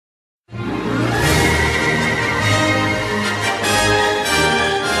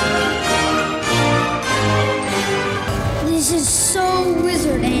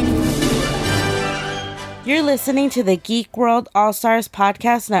You're listening to the Geek World All-Stars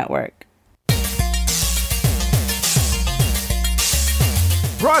Podcast Network.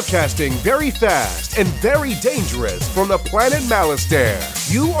 Broadcasting very fast and very dangerous from the planet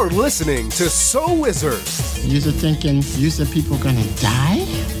Malastare. You are listening to So Wizard. You're thinking people gonna die?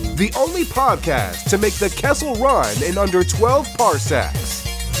 The only podcast to make the Kessel Run in under 12 parsecs.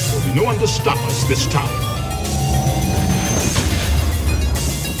 There'll be no one to stop us this time.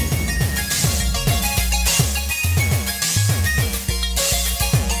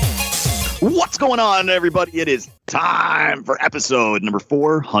 What's going on, everybody? It is time for episode number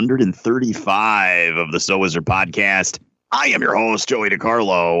 435 of the So Wizard podcast. I am your host, Joey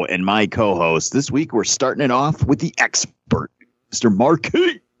DiCarlo, and my co-host. This week, we're starting it off with the expert,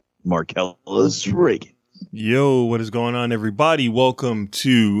 Mr. Marcellus Reagan. Yo, what is going on, everybody? Welcome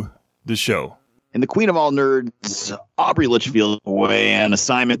to the show. And the queen of all nerds, Aubrey Litchfield, away on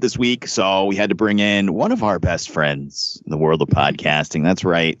assignment this week, so we had to bring in one of our best friends in the world of podcasting. That's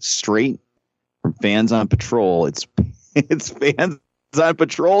right, straight from Fans on Patrol. It's Fans on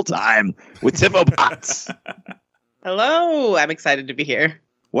Patrol time with Tifo Bots. Hello, I'm excited to be here.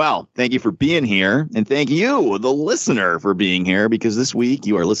 Well, thank you for being here, and thank you, the listener, for being here, because this week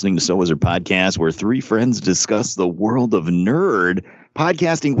you are listening to So Wizard Podcast, where three friends discuss the world of nerd,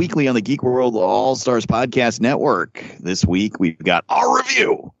 podcasting weekly on the Geek World All-Stars Podcast Network. This week we've got our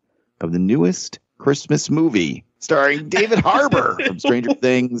review of the newest Christmas movie starring David Harbour from Stranger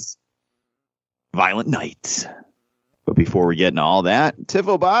Things, Violent Night. But before we get into all that,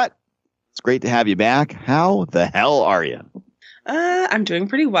 Tifobot, it's great to have you back. How the hell are you? I'm doing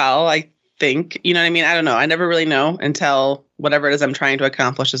pretty well, I think. You know what I mean? I don't know. I never really know until whatever it is I'm trying to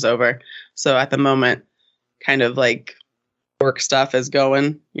accomplish is over. So at the moment, kind of like work stuff is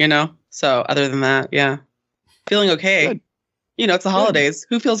going, you know? So other than that, yeah. Feeling okay. Good. You know, it's the holidays.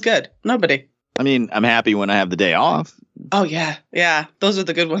 Who feels good? Nobody. I mean, I'm happy when I have the day off. Oh, yeah. Yeah. Those are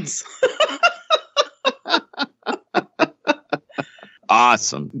the good ones.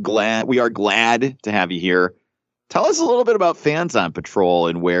 Awesome. We are glad to have you here. Tell us a little bit about Fans on Patrol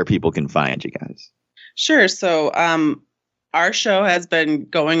and where people can find you guys. Sure. So our show has been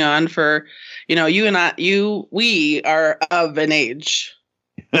going on for, you know, we are of an age.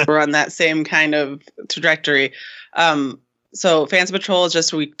 We're on that same kind of trajectory. So Fans on Patrol is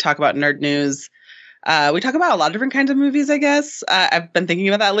just, we talk about nerd news. We talk about a lot of different kinds of movies, I guess. I've been thinking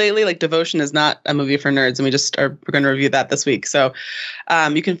about that lately. Like Devotion is not a movie for nerds, and we're going to review that this week. So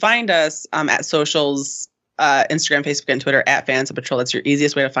you can find us at socials, Instagram, Facebook, and Twitter at Fans on Patrol. That's your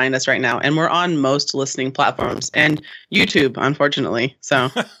easiest way to find us right now. And we're on most listening platforms and YouTube, unfortunately. So,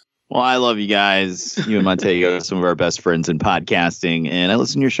 well, I love you guys. You and Montego are some of our best friends in podcasting, and I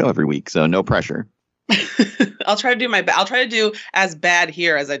listen to your show every week, so no pressure. I'll try to do I'll try to do as bad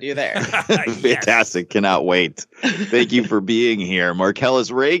here as I do there. Fantastic. Cannot wait. Thank you for being here.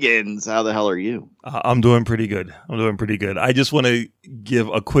 Marcellus Reagans, how the hell are you? I'm doing pretty good. I just want to give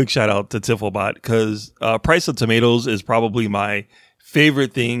a quick shout out to Tifobot because Price of Tomatoes is probably my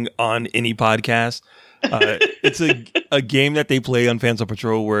favorite thing on any podcast. It's a game that they play on Fans on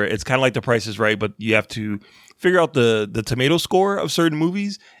Patrol where it's kind of like The Price is Right, but you have to figure out the tomato score of certain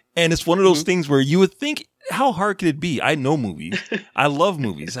movies. And it's one of those things where you would think, how hard could it be? I know movies. I love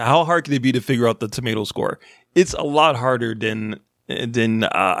movies. How hard could it be to figure out the tomato score? It's a lot harder than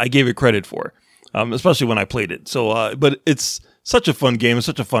I gave it credit for, especially when I played it. So, but it's such a fun game. It's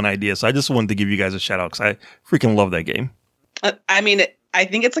such a fun idea. So I just wanted to give you guys a shout out because I freaking love that game. I mean, I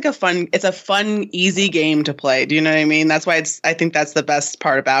think it's like a fun, easy game to play. Do you know what I mean? That's why I think that's the best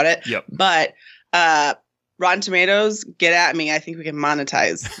part about it. Yep. But, Rotten Tomatoes, get at me. I think we can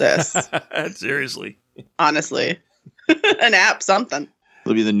monetize this. Seriously. Honestly. An app, something.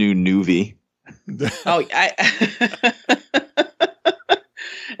 It'll be the new Nuvi. Oh,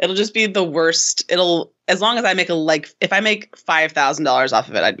 it'll just be the worst. As long as I make if I make $5,000 off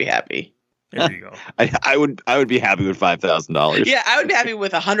of it, I'd be happy. There you go. I would be happy with $5,000. Yeah, I would be happy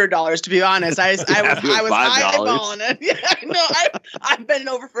with $100. To be honest, I was eyeballing it. Yeah, no, I've been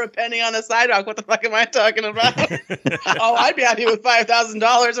over for a penny on the sidewalk. What the fuck am I talking about? Oh, I'd be happy with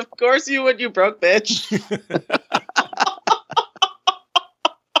 $5,000. Of course you would. You broke bitch.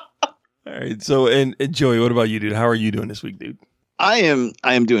 All right. So, and Joey, what about you, dude? How are you doing this week, dude? I am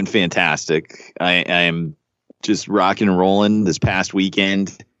doing fantastic. I am just rocking and rolling. This past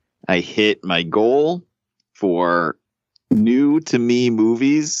weekend, I hit my goal for new to me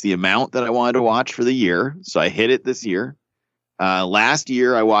movies, the amount that I wanted to watch for the year. So I hit it this year. Last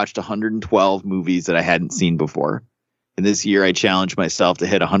year, I watched 112 movies that I hadn't seen before. And this year, I challenged myself to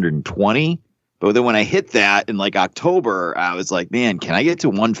hit 120. But then when I hit that in like October, I was like, man, can I get to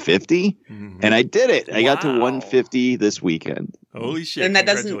 150? Mhm. And I did it. I got to Wow. 150 this weekend. Holy shit. And that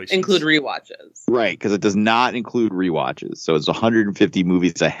doesn't congratulations. include rewatches. Right, because it does not include rewatches. So it's 150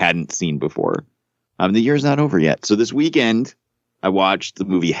 movies I hadn't seen before. The year's not over yet. So this weekend, I watched the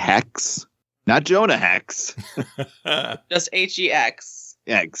movie Hex. Not Jonah Hex. Just HEX.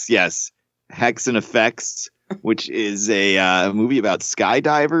 Hex, yes. Hex and Effects, which is a movie about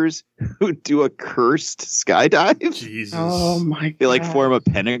skydivers who do a cursed skydive. Jesus. Oh my god. They like form a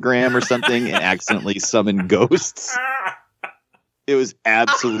pentagram or something and accidentally summon ghosts. It was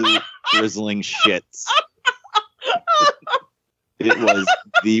absolute drizzling shits. It was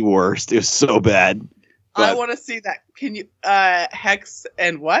the worst. It was so bad. I But- want to see that. Can you Hex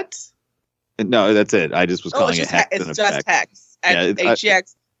and what? No, that's it. I just was calling it Hex and it's just Effects. Hex. Yeah, And it-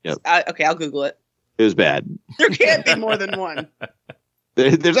 HEX. Yep. Okay, I'll Google it. It was bad. There can't be more than one.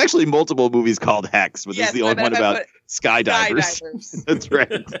 There's actually multiple movies called Hex, but this Yes, is the only but one I about put skydivers. skydivers. That's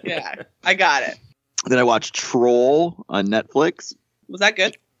right. Yeah, I got it. Then I watched Troll on Netflix. Was that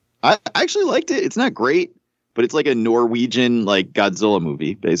good? I actually liked it. It's not great, but it's like a Norwegian like Godzilla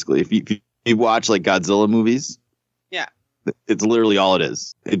movie, basically. If you watch like Godzilla movies, Yeah. it's literally all it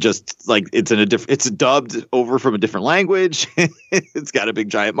is. It just like it's it's dubbed over from a different language. It's got a big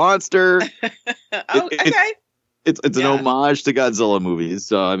giant monster. Oh, it- okay. It's an Yeah. homage to Godzilla movies.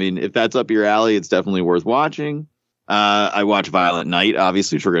 So I mean, if that's up your alley, it's definitely worth watching. I watched Violent Night,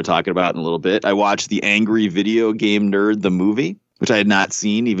 obviously, which we're going to talk about in a little bit. I watched The Angry Video Game Nerd, the movie, which I had not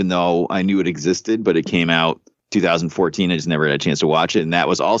seen, even though I knew it existed, but it came out 2014. I just never had a chance to watch it. And that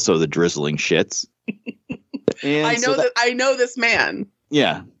was also the drizzling shits. And I know so I know this man.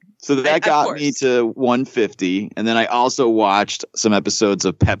 yeah. So that Of got me course. to 150. And then I also watched some episodes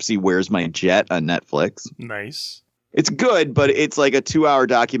of Pepsi Where's My Jet on Netflix. Nice. It's good, but it's like a 2-hour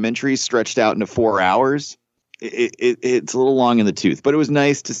documentary stretched out into 4 hours. It's a little long in the tooth, but it was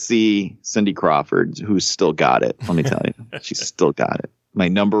nice to see Cindy Crawford, who's still got it. Let me tell you, she's still got it. My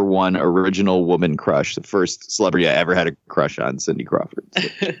number one original woman crush, the first celebrity I ever had a crush on, Cindy Crawford.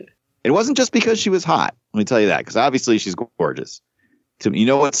 It wasn't just because she was hot. Let me tell you that, because obviously she's gorgeous. To me, you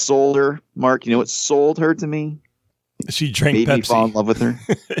know what sold her, Mark? You know what sold her to me? She drank Made me fall in Pepsi. love with her.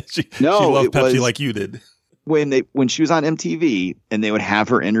 she No, loved it Pepsi was- like you did. When she was on MTV and they would have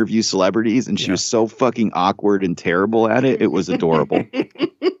her interview celebrities and she Yeah. was so fucking awkward and terrible at it. It was adorable.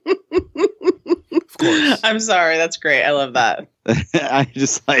 Of course. I'm sorry. That's great. I love that. I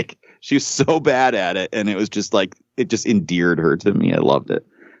just like, she was so bad at it. And it was just like, it just endeared her to me. I loved it.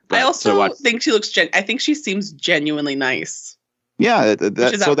 But, I also watch- think she looks I think she seems genuinely nice. yeah,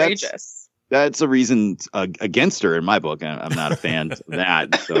 Which is so outrageous. that's a reason against her in my book. I'm not a fan of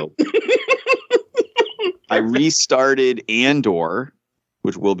that. So I restarted Andor,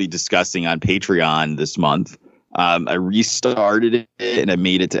 which we'll be discussing on Patreon this month. I restarted it and I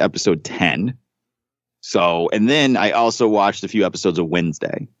made it to episode 10. So, and then I also watched a few episodes of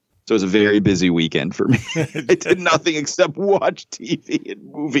Wednesday. So it was a very busy weekend for me. I did nothing except watch TV and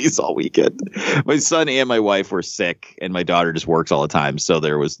movies all weekend. My son and my wife were sick and my daughter just works all the time. So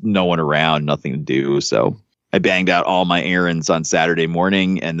there was no one around, nothing to do. So I banged out all my errands on Saturday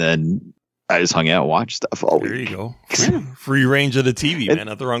morning and then I just hung out and watched stuff all There week. you go. Free range of the TV, man.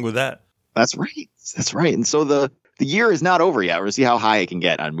 Nothing wrong with that. That's right. That's right. And so the year is not over yet. We're going to see how high I can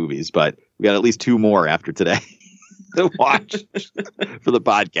get on movies, but we got at least 2 more after today to watch for the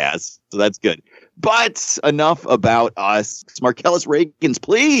podcast. So that's good. But enough about us. Marcellus Reagans,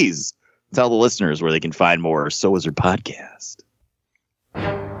 please tell the listeners where they can find more So Wizard podcast.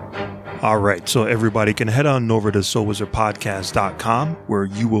 All right, so everybody can head on over to SoulWizardPodcast.com where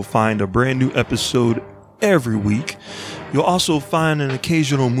you will find a brand new episode every week. You'll also find an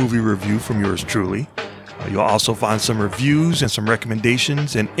occasional movie review from yours truly. You'll also find some reviews and some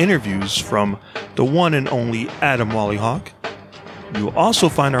recommendations and interviews from the one and only Adam Wallyhawk. You'll also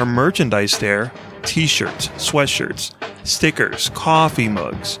find our merchandise there, t-shirts, sweatshirts, stickers, coffee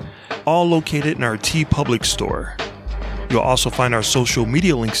mugs, all located in our TeePublic store. You'll also find our social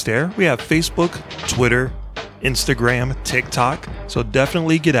media links there. We have Facebook, Twitter, Instagram, TikTok, so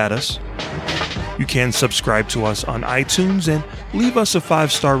definitely get at us. You can subscribe to us on iTunes and leave us a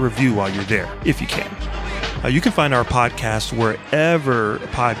 5-star review while you're there, if you can. You can find our podcast wherever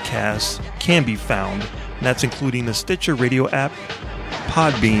podcasts can be found, and that's including the Stitcher Radio app,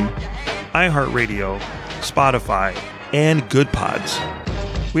 Podbean, iHeartRadio, Spotify, and Good Pods.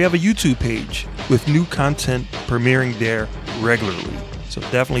 We have a YouTube page with new content premiering there regularly, so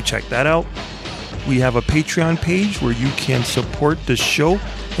definitely check that out. We have a Patreon page where you can support the show,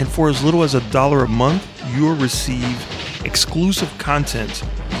 and for as little as $1 a month, you'll receive exclusive content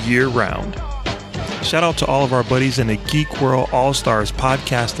year-round. Shout out to all of our buddies in the Geek World All-Stars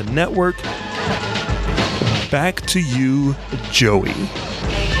Podcast and Network. Back to you, Joey.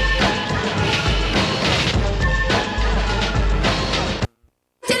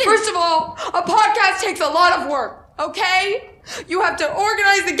 First of all, a podcast takes a lot of work, okay? You have to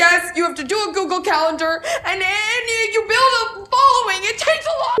organize the guests, you have to do a Google Calendar, and you build a following. It takes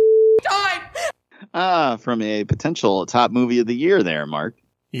a lot of time. From a potential top movie of the year there, Mark.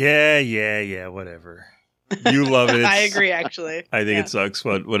 Yeah, whatever. You love it. I agree, actually. I think it sucks,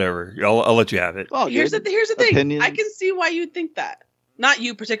 but whatever. I'll let you have it. Well, here's the thing. Opinions. I can see why you'd think that. Not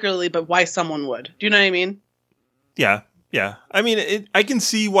you particularly, but why someone would. Do you know what I mean? Yeah. I mean, I can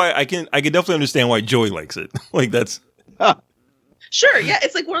see why. I can definitely understand why Joey likes it. Like that's. Sure. Yeah.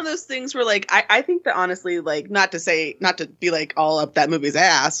 It's like one of those things where like, I think that honestly, like not to be like all up that movie's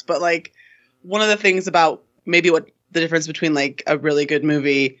ass, but like one of the things about maybe what the difference between like a really good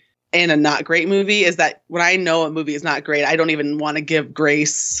movie and a not great movie is that when I know a movie is not great, I don't even want to give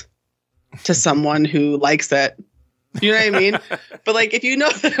grace to someone who likes it. You know what I mean? But like, if you know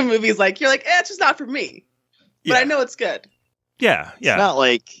that a movie's like, you're like, it's just not for me, but I know it's good. Yeah.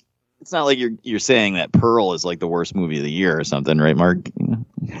 It's not like you're saying that Pearl is like the worst movie of the year or something, right, Mark?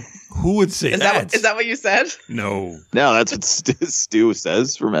 Who would say that? Is that what you said? No, that's what Stu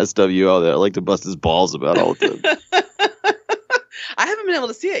says from SWO. That I like to bust his balls about all the time. I haven't been able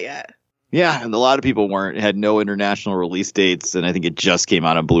to see it yet. Yeah, and a lot of people had no international release dates, and I think it just came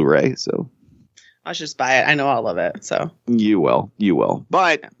out on Blu-ray. So I should just buy it. I know I'll love it. So you will.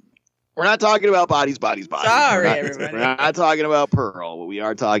 But we're not talking about bodies. Sorry, everybody. We're not talking about Pearl. What we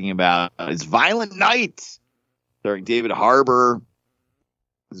are talking about is Violent Night, starring David Harbour.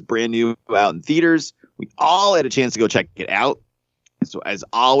 It's brand new, out in theaters. We all had a chance to go check it out. So as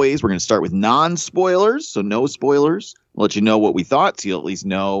always, we're going to start with non-spoilers, so no spoilers. We'll let you know what we thought, so you'll at least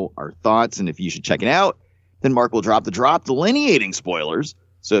know our thoughts and if you should check it out. Then Mark will drop delineating spoilers.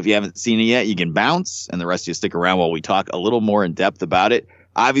 So if you haven't seen it yet, you can bounce, and the rest of you stick around while we talk a little more in depth about it.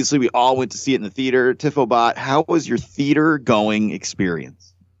 Obviously, we all went to see it in the theater. Tifobot, how was your theater-going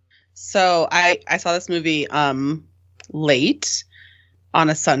experience? So I saw this movie late on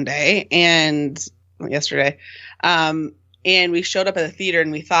a Sunday and yesterday. And we showed up at the theater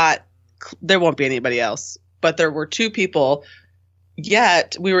and we thought there won't be anybody else. But there were two people.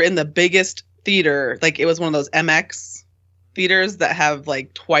 Yet we were in the biggest theater. Like it was one of those MX theaters that have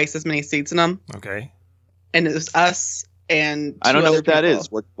like twice as many seats in them. Okay. And it was us and I don't know what that people. is.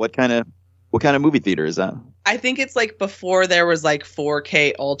 What kind of movie theater is that? I think it's like before there was like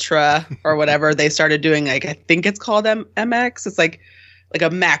 4K Ultra or whatever. They started doing like, I think it's called MX. It's like a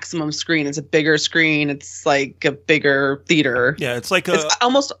maximum screen. It's a bigger screen. It's like a bigger theater. Yeah, it's like it's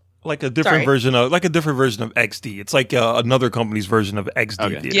almost like a different version of XD. It's like another company's version of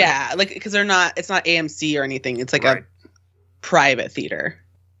XD theater. Yeah, like because it's not AMC or anything. It's like a private theater.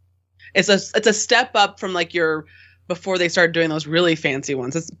 It's a step up from like before they started doing those really fancy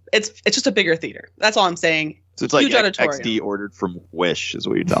ones. It's just a bigger theater. That's all I'm saying. So it's like XD ordered from Wish is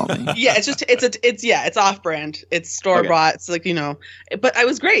what you're telling me. Yeah, it's off-brand. It's store-bought. Okay. It's like, but I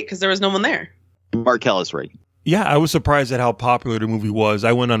was great because there was no one there. Mark Ellis, right? Yeah, I was surprised at how popular the movie was.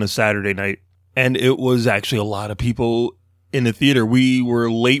 I went on a Saturday night, and it was actually a lot of people in the theater. We were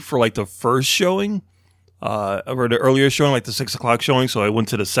late for like the first showing, or the earlier showing, like the 6 o'clock showing. So I went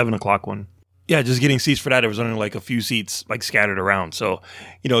to the 7 o'clock one. Yeah, just getting seats for that. There was only like a few seats like scattered around. So,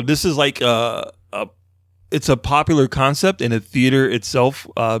 this is like it's a popular concept, and the theater itself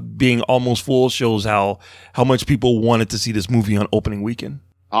being almost full shows how much people wanted to see this movie on opening weekend.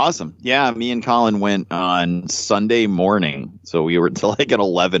 Awesome. Yeah, me and Colin went on Sunday morning. So we were to like an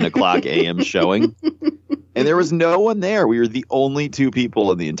 11 o'clock a.m. showing. And there was no one there. We were the only two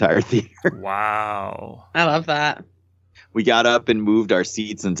people in the entire theater. Wow. I love that. We got up and moved our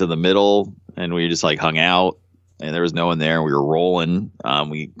seats into the middle, and we just like hung out. And there was no one there. We were rolling.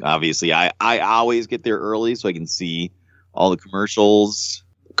 I always get there early so I can see all the commercials.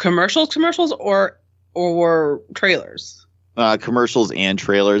 Commercials or trailers? Commercials and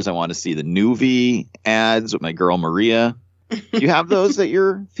trailers. I want to see the Nuvi ads with my girl Maria. Do you have those at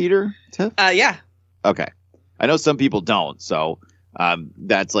your theater, Tiff? Yeah. Okay. I know some people don't. So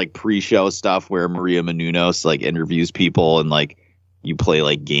that's like pre-show stuff where Maria Menounos like interviews people and like you play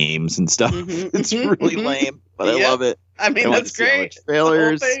like games and stuff. Mm-hmm, it's really lame, but I love it. I mean, that's great.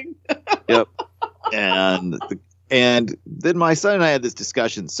 Trailers. Yep. And then my son and I had this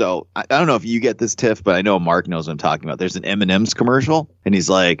discussion. So I don't know if you get this, Tiff, but I know Mark knows what I'm talking about. There's an M&M's commercial, and he's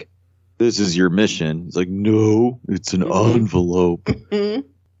like, "This is your mission." He's like, "No, it's an envelope." And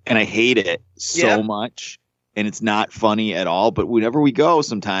I hate it so much and it's not funny at all. But whenever we go,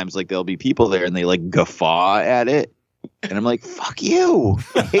 sometimes like there'll be people there and they like guffaw at it. And I'm like, fuck you.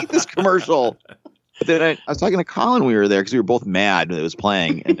 I hate this commercial. But then I was talking to Colin when we were there because we were both mad when it was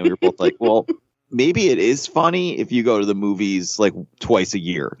playing. And then we were both like, well, maybe it is funny if you go to the movies like twice a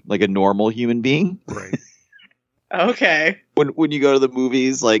year, like a normal human being. Right. Okay. When you go to the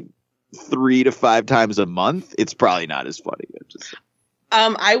movies like 3 to 5 times a month, it's probably not as funny.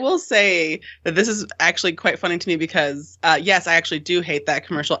 I will say that this is actually quite funny to me because, yes, I actually do hate that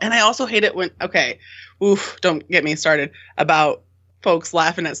commercial. And I also hate it when, don't get me started about folks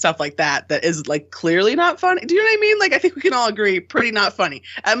laughing at stuff like that is like clearly not funny. Do you know what I mean? Like, I think we can all agree, pretty not funny.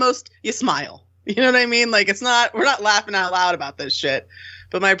 At most, you smile. You know what I mean? Like, we're not laughing out loud about this shit.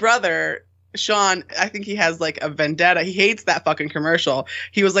 But my brother, Sean, I think he has like a vendetta. He hates that fucking commercial.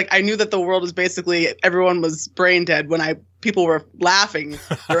 He was like, I knew that the world was basically, everyone was brain dead when people were laughing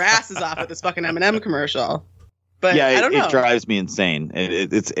their asses off at this fucking M&M commercial. But yeah, I don't know. It drives me insane.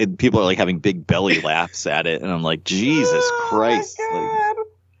 It's people are like having big belly laughs at it. And I'm like, Jesus Christ. Like,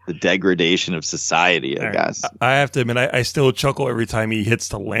 the degradation of society, I guess. I have to admit, I still chuckle every time he hits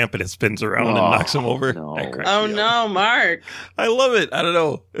the lamp and it spins around and knocks him over. No. Oh no, Mark. I love it. I don't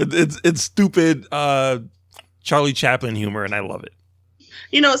know. It's stupid Charlie Chaplin humor, and I love it.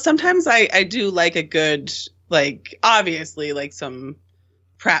 You know, sometimes I do like a good, like, obviously, like some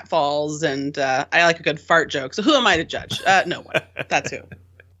pratfalls, and I like a good fart joke. So who am I to judge? No one. That's who.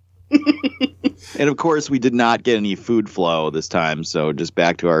 And of course, we did not get any food flow this time. So just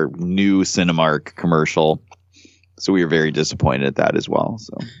back to our new Cinemark commercial. So we were very disappointed at that as well.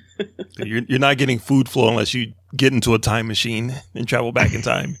 So you're not getting food flow unless you get into a time machine and travel back in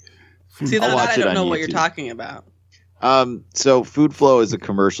time. See, that I don't know what YouTube. you're talking about. So Food Flow is a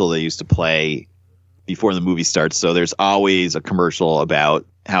commercial they used to play before the movie starts. So there's always a commercial about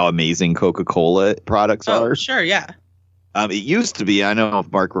how amazing Coca-Cola products are. Sure, yeah. It used to be, I don't know if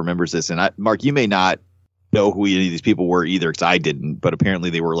Mark remembers this, and Mark, you may not know who any of these people were either, because I didn't, but apparently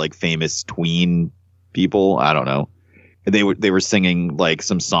they were like famous tween people. I don't know. And they were singing like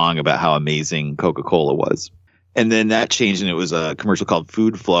some song about how amazing Coca-Cola was. And then that changed, and it was a commercial called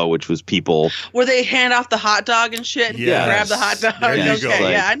Food Flow, which was people where they hand off the hot dog and shit and grab the hot dog. There you go. Like,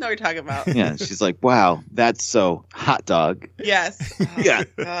 yeah, I know what you're talking about. Yeah, she's like, wow, that's so hot dog. Yes. Oh, Yeah.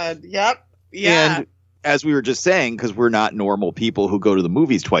 God. Yep. Yeah. And as we were just saying, because we're not normal people who go to the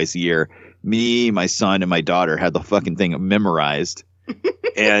movies twice a year, me, my son, and my daughter had the fucking thing memorized.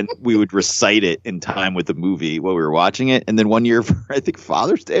 And we would recite it in time with the movie while we were watching it. And then one year for, I think,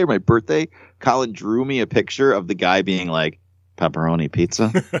 Father's Day or my birthday, Colin drew me a picture of the guy being like, pepperoni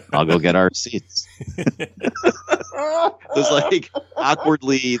pizza. I'll go get our seats. It was like,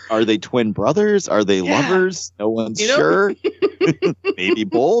 awkwardly, are they twin brothers? Are they lovers? No one's sure. Maybe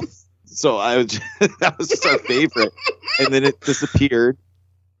both. So that was just our favorite. And then it disappeared.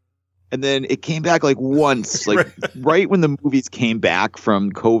 And then it came back like once, like right when the movies came back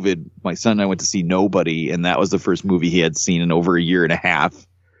from COVID, my son and I went to see Nobody. And that was the first movie he had seen in over a year and a half.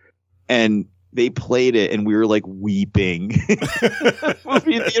 And they played it and we were like weeping.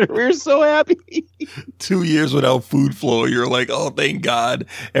 Movie theater. We were so happy. 2 years without food flow. You're like, oh, thank God.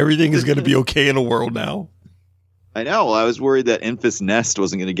 Everything is going to be okay in the world now. I know. I was worried that Enfys Nest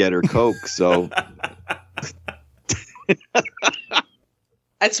wasn't going to get her Coke. So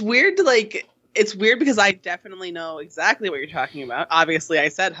it's weird. It's weird because I definitely know exactly what you're talking about. Obviously, I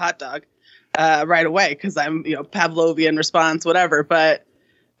said hot dog right away because I'm, Pavlovian response, whatever. But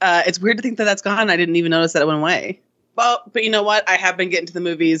it's weird to think that that's gone. I didn't even notice that it went away. Well, but you know what? I have been getting to the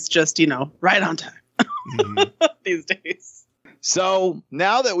movies just, right on time these days. So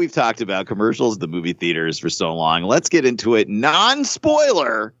now that we've talked about commercials at the movie theaters for so long, let's get into it.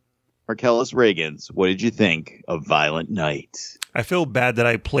 Non-spoiler, Marcellus Reagans, what did you think of Violent Night? I feel bad that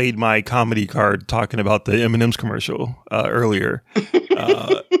I played my comedy card talking about the M&M's commercial earlier.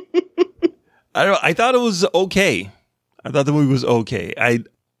 I don't know. I thought it was okay. I thought the movie was okay. I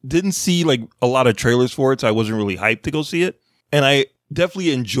didn't see like a lot of trailers for it, so I wasn't really hyped to go see it. And I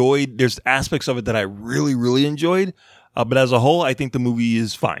definitely enjoyed, there's aspects of it that I really, really enjoyed. But as a whole, I think the movie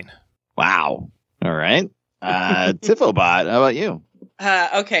is fine. Wow. All right. Tifobot, how about you?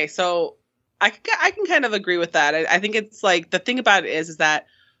 Okay, so I can kind of agree with that. I think it's like the thing about it is that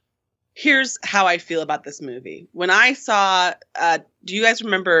here's how I feel about this movie. When I saw, do you guys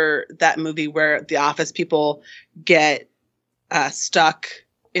remember that movie where the office people get stuck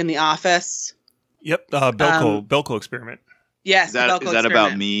in the office? Yep, Belko experiment. Yes, is that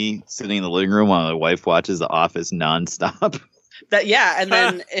about me sitting in the living room while my wife watches The Office nonstop? And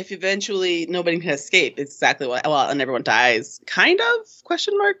then if eventually nobody can escape, it's exactly what. Well, and everyone dies, kind of?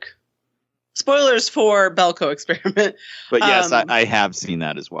 Question mark. Spoilers for Belko Experiment. But yes, I have seen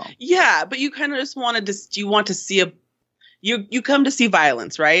that as well. Yeah, but you kind of just you want to see you come to see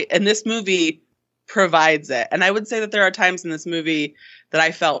violence, right? And this movie provides it. And I would say that there are times in this movie that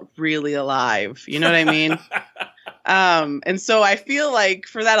I felt really alive. You know what I mean? And so I feel like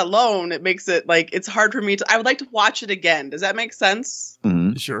for that alone, it makes it like it's hard for me I would like to watch it again. Does that make sense?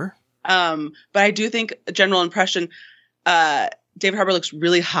 Mm-hmm. Sure. But I do think a general impression, David Harbour looks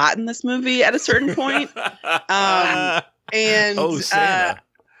really hot in this movie at a certain point. And Santa.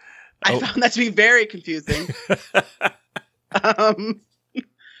 I found that to be very confusing.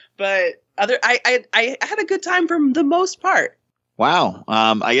 But I had a good time for the most part. Wow.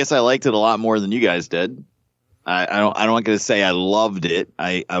 I guess I liked it a lot more than you guys did. I don't want to say I loved it.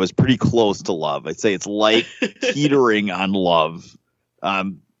 I was pretty close to love. I'd say it's like teetering on love.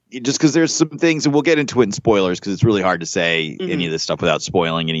 Just because there's some things, and we'll get into it in spoilers because it's really hard to say any of this stuff without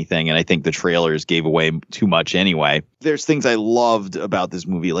spoiling anything. And I think the trailers gave away too much anyway. There's things I loved about this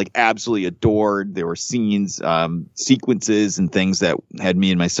movie, like absolutely adored. There were scenes, sequences and things that had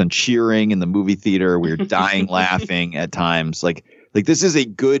me and my son cheering in the movie theater. We were dying laughing at times. Like this is a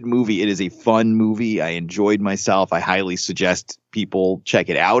good movie. It is a fun movie. I enjoyed myself. I highly suggest people check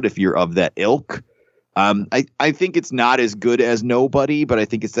it out if you're of that ilk. I think it's not as good as Nobody, but I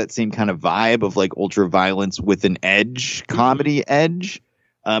think it's that same kind of vibe of like ultra violence with an edge, comedy edge.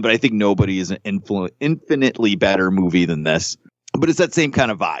 But I think Nobody is an infinitely better movie than this. But it's that same kind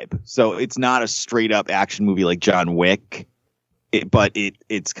of vibe. So it's not a straight up action movie like John Wick, but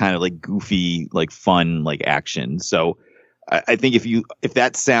it's kind of like goofy, like fun, like action. So I think if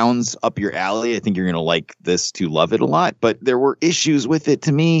that sounds up your alley, I think you're going to like this to love it a lot. But there were issues with it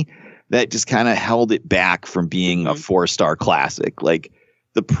to me that just kind of held it back from being a 4-star classic. Like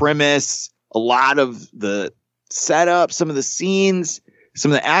the premise, a lot of the setup, some of the scenes,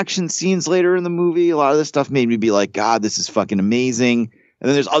 some of the action scenes later in the movie, a lot of this stuff made me be like, God, this is fucking amazing. And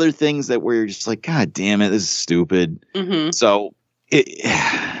then there's other things that where you're just like, God damn it, this is stupid. So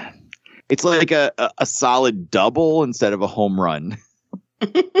it's like a solid double instead of a home run.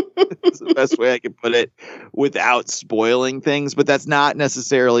 That's the best way I can put it without spoiling things, but that's not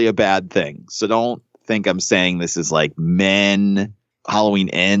necessarily a bad thing. So don't think I'm saying this is like Men, Halloween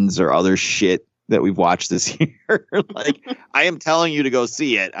Ends, or other shit that we've watched this year. Like, I am telling you to go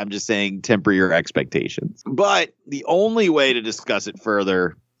see it. I'm just saying temper your expectations. But the only way to discuss it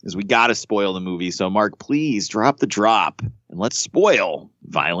further is we got to spoil the movie. So Mark, please drop the drop and let's spoil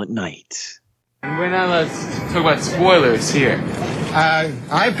Violent Night. Right now, let's talk about spoilers here.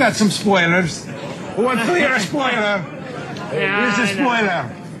 I've got some spoilers. Who wants to hear a spoiler? Here's a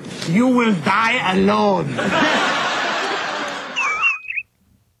spoiler. You will die alone.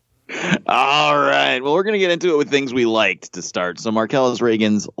 All right. Well, we're going to get into it with things we liked to start. So Marcellus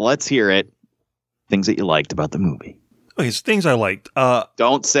Reagan's, let's hear it. Things that you liked about the movie. Okay, so things I liked.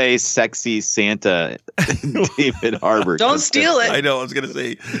 Don't say sexy Santa David Harbour. Don't steal it. I know. I was going to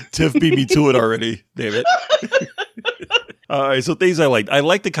say, Tiff beat me to it already, David. All right, so things I liked. I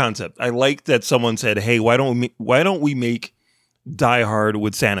liked the concept. I liked that someone said, hey, why don't we make Die Hard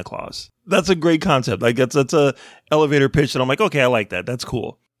with Santa Claus? That's a great concept. Like that's a elevator pitch, and I'm like, okay, I like that. That's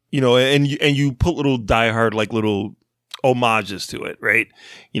cool. You know, and you put little Die Hard like little homages to it, right?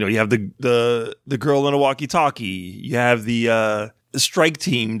 You know, you have the girl in a walkie-talkie. You have the strike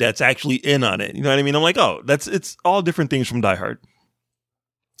team that's actually in on it. You know what I mean? I'm like, oh, it's all different things from Die Hard.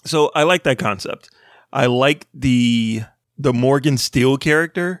 So I like that concept. I like the Morgan Steele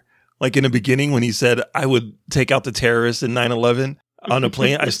character. Like in the beginning when he said I would take out the terrorists in 9/11 on a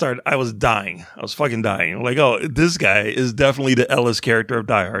plane, I was dying. I was fucking dying. I'm like, oh, this guy is definitely the Ellis character of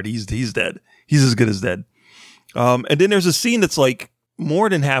Die Hard. He's dead. He's as good as dead. And then there's a scene that's like more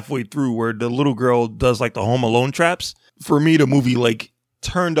than halfway through where the little girl does like the Home Alone traps. For me, the movie like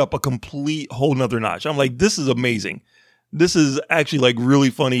turned up a complete whole nother notch. I'm like, this is amazing. This is actually like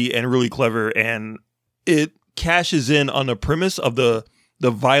really funny and really clever. And it cashes in on the premise of the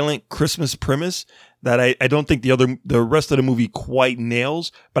violent Christmas premise that I don't think the rest of the movie quite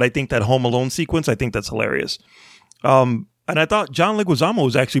nails. But I think that Home Alone sequence, I think that's hilarious. And I thought John Leguizamo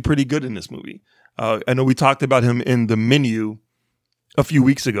was actually pretty good in this movie. I know we talked about him in The Menu a few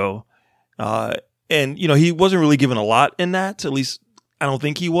weeks ago. And, you know, he wasn't really given a lot in that. At least I don't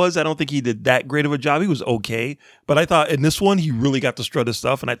think he was. I don't think he did that great of a job. He was okay. But I thought in this one, he really got to strut his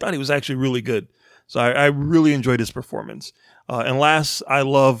stuff. And I thought he was actually really good. So I really enjoyed his performance. And last, I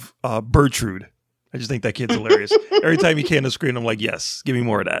love Bertrude. I just think that kid's hilarious. Every time he came on the screen, I'm like, yes, give me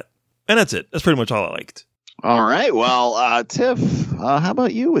more of that. And that's it. That's pretty much all I liked. All right. Well, Tiff, how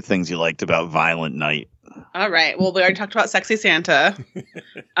about you with things you liked about Violent Night? All right. Well, we already talked about Sexy Santa.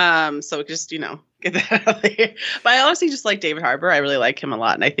 So just, get that out there. But I honestly just like David Harbour. I really like him a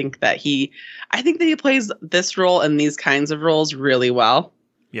lot. And I think that he plays this role and these kinds of roles really well.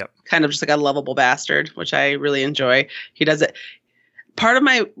 Yep. Kind of just like a lovable bastard, which I really enjoy. He does it. Part of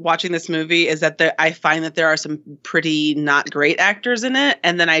my watching this movie is that I find that there are some pretty not great actors in it.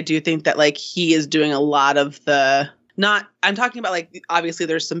 And then I do think that like he is doing a lot of I'm talking about like, obviously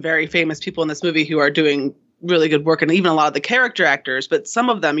there's some very famous people in this movie who are doing really good work and even a lot of the character actors, but some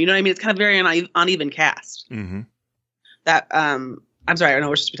of them, you know what I mean? It's kind of very uneven cast. Mm-hmm. That, I'm sorry, I know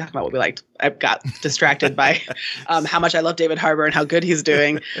we're supposed to be talking about what we liked. I got distracted by how much I love David Harbour and how good he's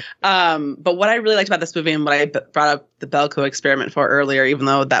doing. But what I really liked about this movie and what I brought up the Belko experiment for earlier, even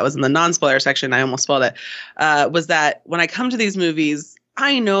though that was in the non-spoiler section, I almost spoiled it, was that when I come to these movies,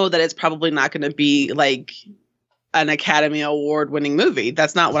 I know that it's probably not going to be like an Academy Award winning movie.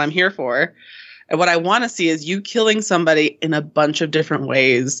 That's not what I'm here for. And what I want to see is you killing somebody in a bunch of different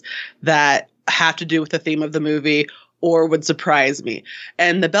ways that have to do with the theme of the movie or would surprise me.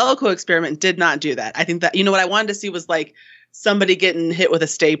 And the Belko experiment did not do that. I think that, what I wanted to see was like somebody getting hit with a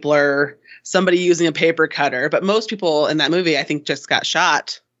stapler, somebody using a paper cutter. But most people in that movie, I think, just got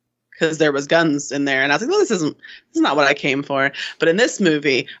shot because there was guns in there. And I was like, well, this is not what I came for. But in this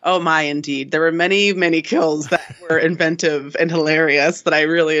movie, oh my, indeed, there were many, many kills that were inventive and hilarious that I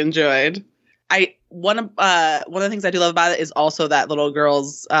really enjoyed. One of the things I do love about it is also that little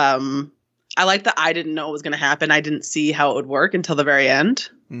girl's, I like that I didn't know what was going to happen. I didn't see how it would work until the very end.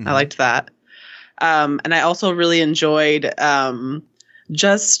 Mm-hmm. I liked that. And I also really enjoyed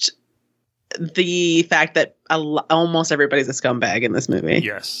just the fact that almost everybody's a scumbag in this movie.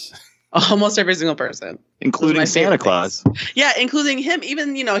 Yes. Almost every single person. Including Santa Claus. Yeah, including him.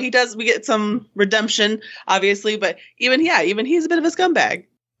 Even, we get some redemption, obviously, but even he's a bit of a scumbag.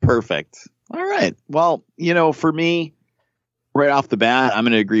 Perfect. All right. Well, for me, right off the bat, I'm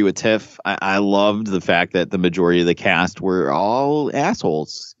going to agree with Tiff. I loved the fact that the majority of the cast were all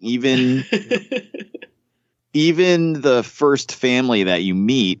assholes. Even the first family that you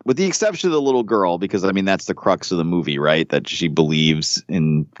meet, with the exception of the little girl, because, that's the crux of the movie, right? That she believes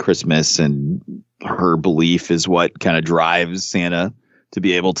in Christmas and her belief is what kind of drives Santa to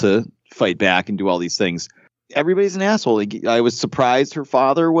be able to fight back and do all these things. Everybody's an asshole. I was surprised her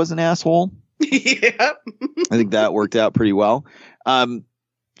father was an asshole. Yeah. I think that worked out pretty well.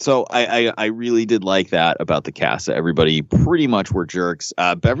 So I really did like that about the cast. Everybody pretty much were jerks.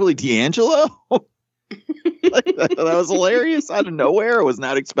 Beverly D'Angelo, that was hilarious out of nowhere. I was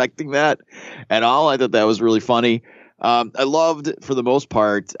not expecting that at all. I thought that was really funny. I loved, for the most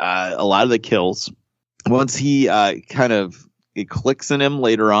part, a lot of the kills. Once he it clicks in him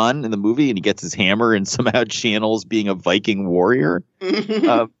later on in the movie and he gets his hammer and somehow channels being a Viking warrior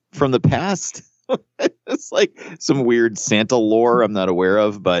from the past. It's like some weird Santa lore I'm not aware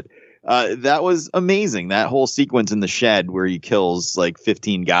of, but that was amazing. That whole sequence in the shed where he kills like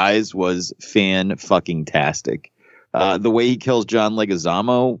 15 guys was fan-fucking-tastic. The way he kills John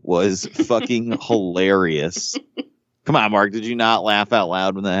Leguizamo was fucking hilarious. Come on, Mark. Did you not laugh out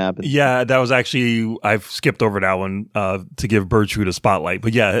loud when that happened? Yeah, that was actually, I've skipped over that one to give Bertrude a spotlight.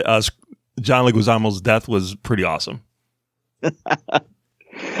 But yeah, John Leguizamo's death was pretty awesome.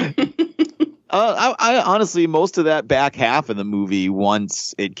 I honestly, most of that back half of the movie,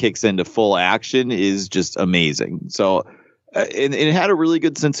 once it kicks into full action, is just amazing. So, and it had a really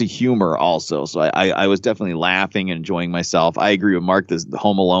good sense of humor also. So I was definitely laughing and enjoying myself. I agree with Mark. The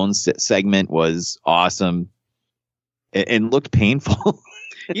Home Alone segment was awesome and looked painful.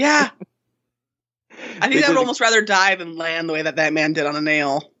 Yeah. I think I would almost rather die than land the way that man did on a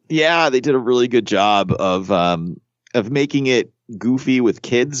nail. Yeah, they did a really good job of making it goofy with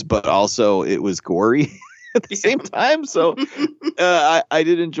kids, but also it was gory at the same time. So I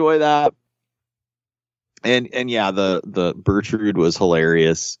did enjoy that. And yeah, the Bertrude was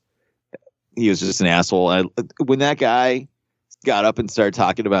hilarious. He was just an asshole. When that guy got up and started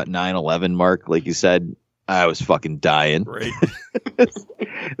talking about 9/11, Mark, like you said, I was fucking dying. Right.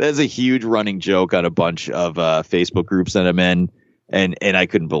 That's a huge running joke on a bunch of Facebook groups that I'm in. And I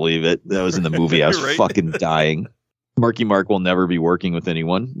couldn't believe it. That was in the movie. I was Right. fucking dying. Marky Mark will never be working with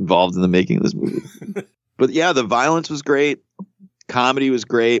anyone involved in the making of this movie. But yeah, the violence was great. Comedy was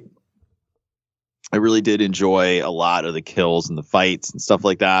great. I really did enjoy a lot of the kills and the fights and stuff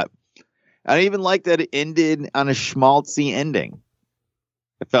like that. I even liked that it ended on a schmaltzy ending.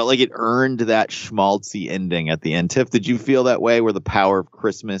 I felt like it earned that schmaltzy ending at the end. Tiff, did you feel that way, where the power of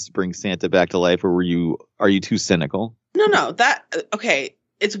Christmas brings Santa back to life, or are you too cynical? No. Okay.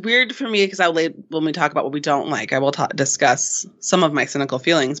 it's weird for me because when we talk about what we don't like, I will discuss some of my cynical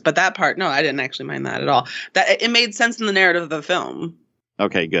feelings. But that part, no, I didn't actually mind that at all. That it made sense in the narrative of the film.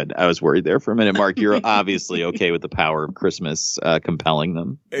 Okay, good. I was worried there for a minute. Mark, you're obviously okay with the power of Christmas compelling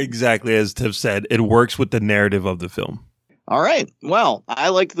them. Exactly as Tiff said, it works with the narrative of the film. All right. Well, I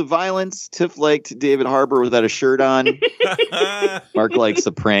liked the violence. Tiff liked David Harbour without a shirt on. Mark likes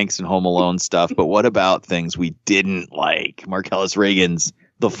the pranks and Home Alone stuff. But what about things we didn't like? Marcellus Reagan's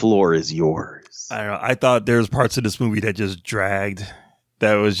The Floor Is Yours. I don't know. I thought there was parts of this movie that just dragged.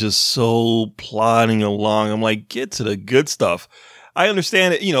 That was just so plodding along. I'm like, get to the good stuff. I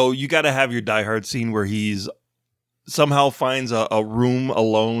understand it. You know, you got to have your Die Hard scene where he's somehow finds a room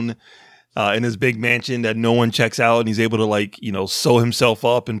alone in his big mansion that no one checks out, and he's able to, like, you know, sew himself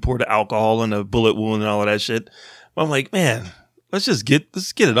up and pour the alcohol in a bullet wound and all of that shit. But I'm like, man, let's get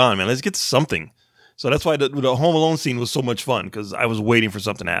it on, man. Let's get something. So that's why the Home Alone scene was so much fun, because I was waiting for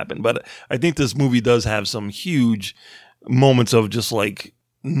something to happen. But I think this movie does have some huge moments of just like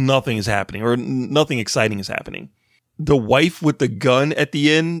nothing is happening or nothing exciting is happening. The wife with the gun at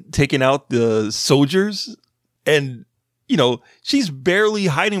the end taking out the soldiers, and you know, she's barely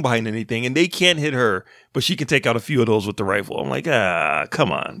hiding behind anything and they can't hit her, but she can take out a few of those with the rifle. I'm like,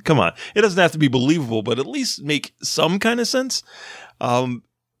 come on. It doesn't have to be believable, but at least make some kind of sense. And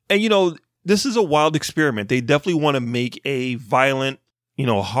you know, this is a wild experiment. They definitely want to make a violent, you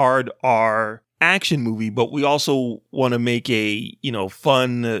know, hard R action movie, but we also want to make a, you know,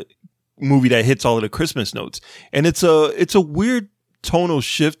 fun movie that hits all of the Christmas notes. And it's a weird tonal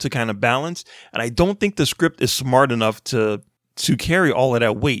shift to kind of balance, and I don't think the script is smart enough to carry all of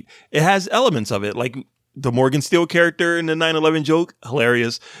that weight. It has elements of it, like the Morgan Steele character in the 9/11 joke,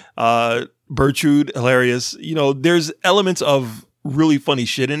 hilarious. Bertrude, hilarious. You know, there's elements of really funny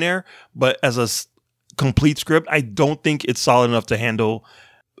shit in there, but as a complete script, I don't think it's solid enough to handle.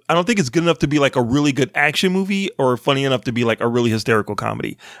 I don't think it's good enough to be like a really good action movie or funny enough to be like a really hysterical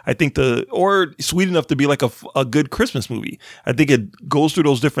comedy. I think or sweet enough to be like a good Christmas movie. I think it goes through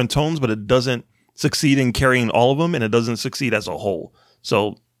those different tones, but it doesn't succeed in carrying all of them, and it doesn't succeed as a whole.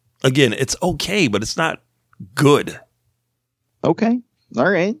 So again, it's okay, but it's not good. Okay.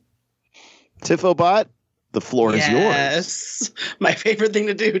 All right. Tiffobot, the floor is yours. Yes. My favorite thing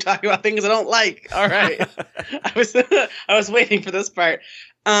to do, talk about things I don't like. All right. I was waiting for this part.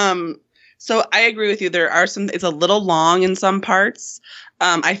 So I agree with you. There are it's a little long in some parts.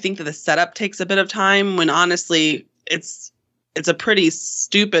 I think that the setup takes a bit of time when honestly it's a pretty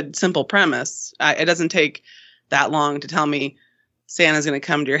stupid, simple premise. It doesn't take that long to tell me Santa's going to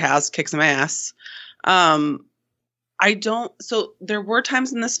come to your house, kick some ass. So there were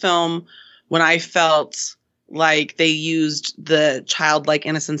times in this film when I felt like they used the childlike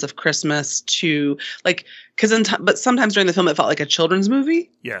innocence of Christmas to like, but sometimes during the film it felt like a children's movie.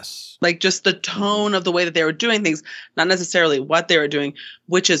 Yes. Like just the tone of the way that they were doing things, not necessarily what they were doing,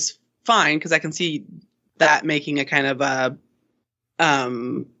 which is fine because I can see that making a kind of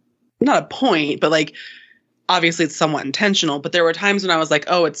not a point, but like obviously it's somewhat intentional. But there were times when I was like,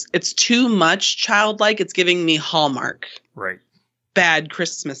 oh, it's too much childlike. It's giving me Hallmark. Right. Bad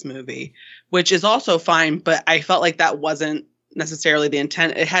Christmas movie, which is also fine, but I felt like that wasn't necessarily the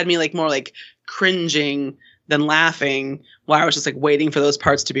intent. It had me like more like cringing than laughing while I was just like waiting for those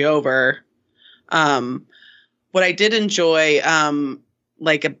parts to be over. What I did enjoy,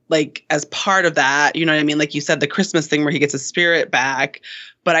 like as part of that, you know what I mean? Like you said, the Christmas thing where he gets his spirit back,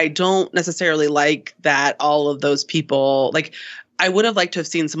 but I don't necessarily like that all of those people, like I would have liked to have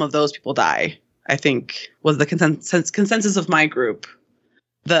seen some of those people die. I think was the consensus of my group,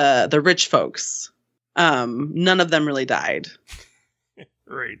 the rich folks. None of them really died.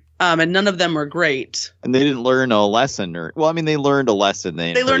 Right. And none of them were great. And they didn't learn a lesson, they learned a lesson.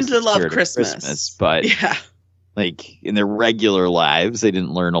 They learned to love Christmas. But yeah, like in their regular lives, they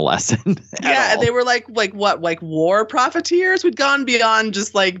didn't learn a lesson. Yeah, they were like war profiteers. We'd gone beyond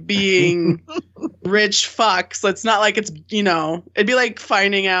just like being rich fucks. It's not like it's, it'd be like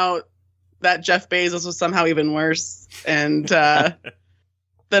finding out that Jeff Bezos was somehow even worse, and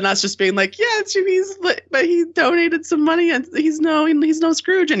then us just being like, yeah, but he donated some money and he's no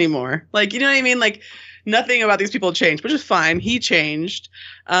Scrooge anymore. Like, you know what I mean? Like nothing about these people changed, which is fine. He changed.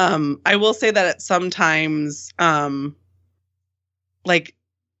 I will say that at sometimes, like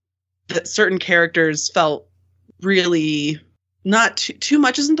that certain characters felt really not too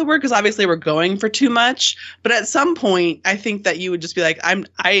much isn't the word, because obviously we're going for too much, but at some point I think that you would just be like,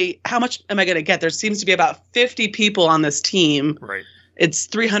 how much am I going to get? There seems to be about 50 people on this team. Right. It's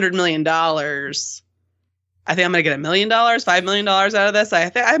 $300 million. I think I'm going to get $1 million, $5 million out of this. I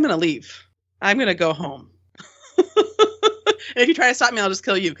think I'm going to leave. I'm going to go home. if you try to stop me, I'll just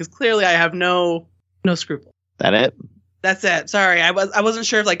kill you because clearly I have no scruple. That it? That's it. Sorry, I wasn't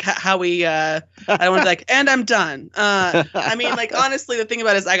sure if like how we. I don't want to be like, and I'm done. I mean, like honestly, the thing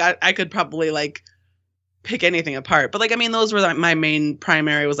about it is I could probably like pick anything apart, but like I mean, those were like, my main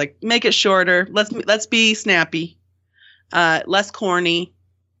primary was like make it shorter. Let's be snappy, less corny,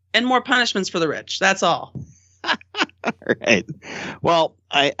 and more punishments for the rich. That's all. All right. Well,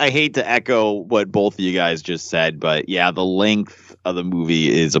 I hate to echo what both of you guys just said, but yeah, the length of the movie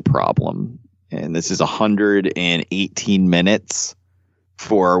is a problem. And this is 118 minutes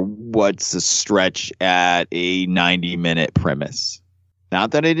for what's a stretch at a 90-minute premise.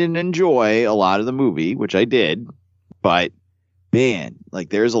 Not that I didn't enjoy a lot of the movie, which I did, but man, like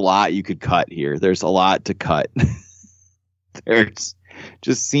there's a lot you could cut here. There's a lot to cut. There's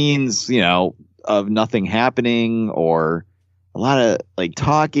just scenes, of nothing happening or a lot of like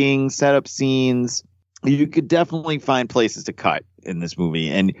talking, setup scenes. You could definitely find places to cut in this movie.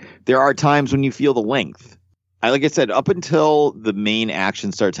 And there are times when you feel the length. Like I said, up until the main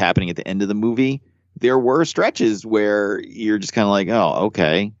action starts happening at the end of the movie, there were stretches where you're just kind of like, oh,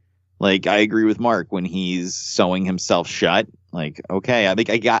 okay. Like I agree with Mark when he's sewing himself shut. Like, okay, I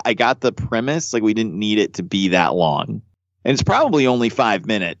think I got the premise. Like we didn't need it to be that long. And it's probably only 5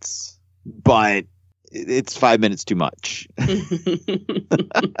 minutes, but it's 5 minutes too much.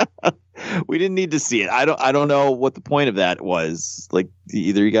 We didn't need to see it. I don't know what the point of that was. Like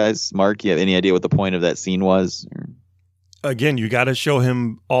either you guys, Mark, you have any idea what the point of that scene was? Again, you got to show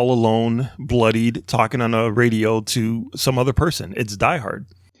him all alone, bloodied, talking on a radio to some other person. It's Die Hard.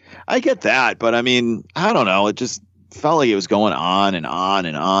 I get that, but I mean, I don't know. It just felt like it was going on and on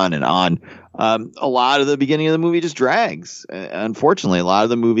and on and on. A lot of the beginning of the movie just drags. Unfortunately, a lot of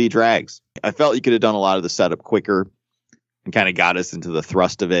the movie drags. I felt you could have done a lot of the setup quicker and kind of got us into the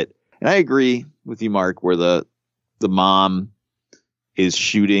thrust of it. And I agree with you, Mark, where the mom is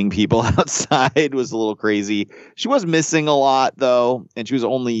shooting people outside was a little crazy. She was missing a lot, though, and she was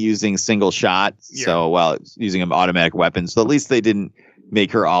only using single shots. Yeah. So, using an automatic weapon. So at least they didn't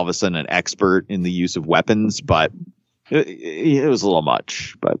make her all of a sudden an expert in the use of weapons, but it was a little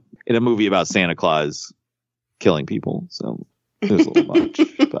much. But in a movie about Santa Claus killing people, so it was a little much.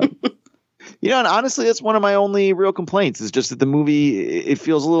 But and honestly, that's one of my only real complaints is just that the movie, it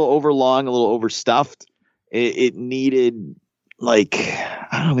feels a little overlong, a little overstuffed. It needed, like,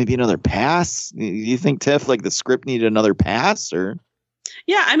 I don't know, maybe another pass. Do you think, Tiff, like the script needed another pass or?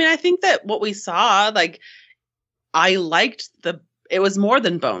 Yeah, I mean, I think that what we saw, like, I liked it was more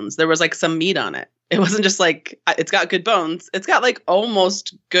than bones. There was like some meat on it. It wasn't just like, it's got good bones. It's got like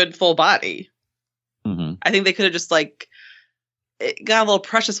almost good full body. Mm-hmm. I think they could have just like, it got a little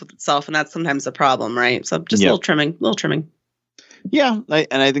precious with itself, and that's sometimes a problem, right? So just a little trimming. Yeah,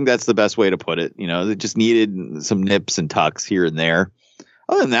 and I think that's the best way to put it. It just needed some nips and tucks here and there.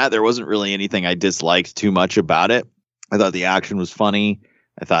 Other than that, there wasn't really anything I disliked too much about it. I thought the action was funny.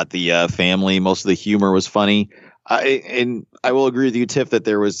 I thought the family, most of the humor was funny. And I will agree with you, Tiff, that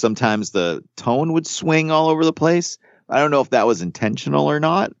there was sometimes the tone would swing all over the place. I don't know if that was intentional or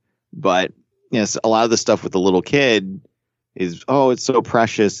not, but yes, a lot of the stuff with the little kid is, it's so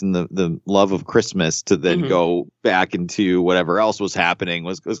precious and the love of Christmas to then go back into whatever else was happening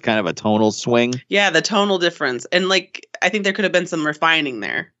was kind of a tonal swing. Yeah, the tonal difference. And like, I think there could have been some refining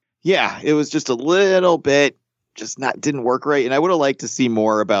there. Yeah, it was just a little bit didn't work right. And I would have liked to see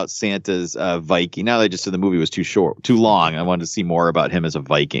more about Santa's Viking. Now they just said the movie was too long. I wanted to see more about him as a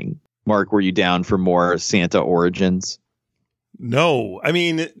Viking. Mark, were you down for more Santa origins? No, I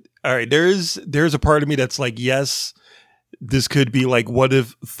mean, all right, there's a part of me that's like, yes, this could be like, what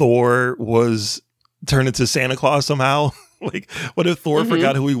if Thor was turned into Santa Claus somehow? Like, what if Thor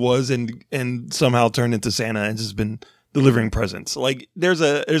forgot who he was and somehow turned into Santa and just been delivering presents? Like, there's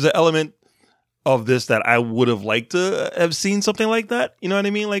an element of this that I would have liked to have seen something like that. You know what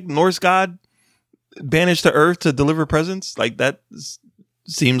I mean? Like Norse god banished to Earth to deliver presents. Like that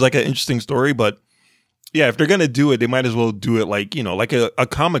seems like an interesting story, but yeah, if they're going to do it, they might as well do it like, like a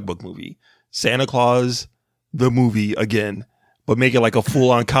comic book movie. Santa Claus, the movie again, but make it like a full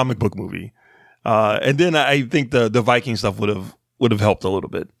on comic book movie. And then I think the Viking stuff would have helped a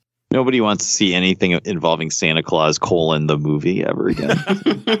little bit. Nobody wants to see anything involving Santa Claus : the movie ever again.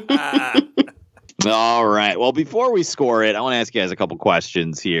 All right. Well, before we score it, I want to ask you guys a couple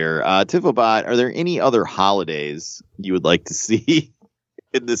questions here. Tifobot, are there any other holidays you would like to see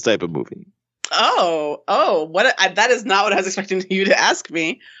in this type of movie? That is not what I was expecting you to ask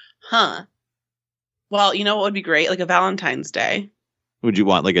me. Huh. Well, you know what would be great? Like a Valentine's Day. Would you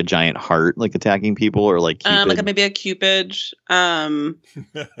want like a giant heart, like attacking people, or like Cupid? Like maybe a Cupid. But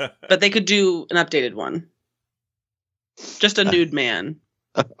they could do an updated one. Just a nude man.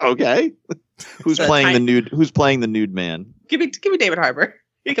 Okay. Who's playing the nude man? Give me David Harbour.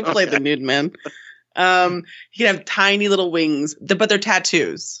 He can play the nude man. He can have tiny little wings, but they're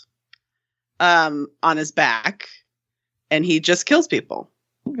tattoos on his back, and he just kills people.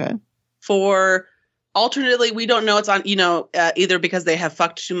 Okay. For alternately, we don't know it's on, either because they have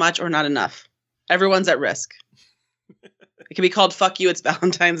fucked too much or not enough. Everyone's at risk. It can be called "Fuck You, It's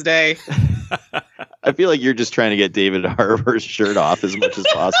Valentine's Day." I feel like you're just trying to get David Harbour's shirt off as much as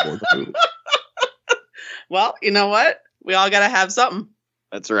possible. Well, you know what? We all got to have something.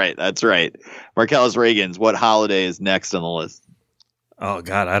 That's right. Marcellus Reagans, what holiday is next on the list? Oh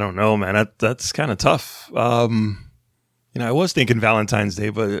God, I don't know, man. That's kind of tough. I was thinking Valentine's Day,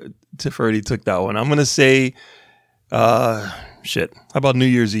 but Tiff already took that one. I'm gonna say, shit. How about New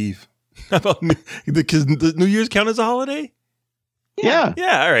Year's Eve? How about because the New Year's count as a holiday? Yeah.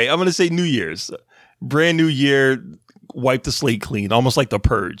 All right. I'm gonna say New Year's, brand new year, wipe the slate clean, almost like The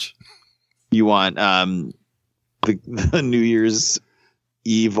Purge. You want the New Year's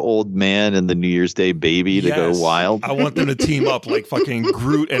Eve old man and the New Year's Day baby to go wild? I want them to team up like fucking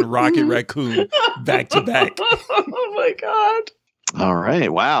Groot and Rocket Raccoon back to back. Oh my God. All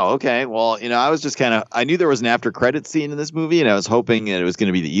right. Wow. Okay. Well, I was just I knew there was an after credit scene in this movie, and I was hoping that it was going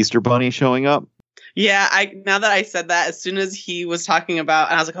to be the Easter Bunny showing up. Yeah. Now that I said that, as soon as he was talking about,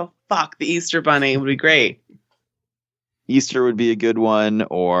 and I was like, oh fuck, the Easter Bunny would be great. Easter would be a good one,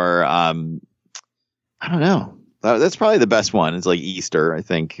 or I don't know. That's probably the best one. It's like Easter, I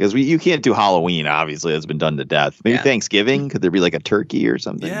think, because you can't do Halloween. Obviously, that's been done to death. Maybe Thanksgiving. Could there be like a turkey or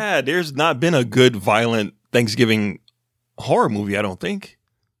something? Yeah, there's not been a good violent Thanksgiving horror movie, I don't think.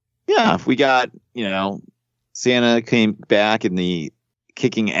 Yeah, if we got Santa came back in the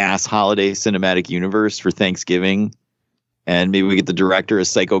kicking ass holiday cinematic universe for Thanksgiving, and maybe we get the director of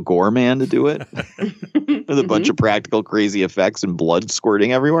Psycho Goreman to do it with a bunch of practical crazy effects and blood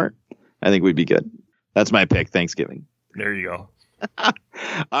squirting everywhere. I think we'd be good. That's my pick, Thanksgiving. There you go.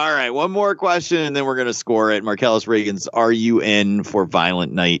 All right, one more question, and then we're going to score it. Marcellus Reagans, are you in for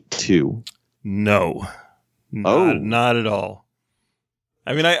Violent Night 2? No. Not at all.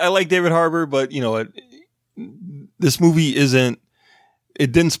 I mean, I like David Harbour, but, this movie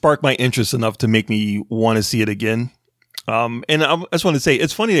it didn't spark my interest enough to make me want to see it again. And I just want to say,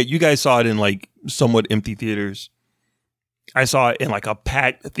 it's funny that you guys saw it in, like, somewhat empty theaters. I saw it in, like, a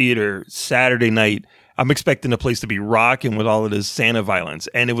packed theater Saturday night. I'm expecting the place to be rocking with all of this Santa violence,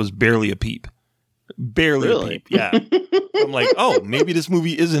 and it was barely a peep. Barely a peep, yeah. I'm like, oh, maybe this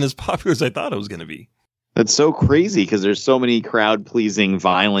movie isn't as popular as I thought it was going to be. That's so crazy because there's so many crowd-pleasing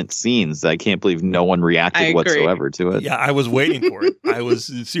violent scenes that I can't believe no one reacted whatsoever to it. Yeah, I was waiting for it. I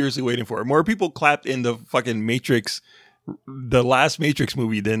was seriously waiting for it. More people clapped in the fucking Matrix, the last Matrix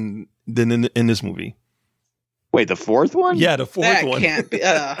movie than in this movie. Wait, the fourth one? Yeah, the fourth one. That can't be.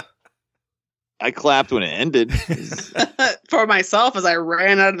 I clapped when it ended. For myself as I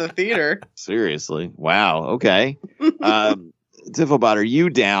ran out of the theater. Seriously. Wow. Okay. Tifflebot, are you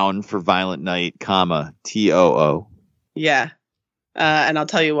down for Violent Night, TOO? Yeah. And I'll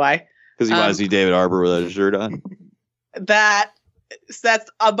tell you why. Because you want to see David Harbour without a shirt on? That's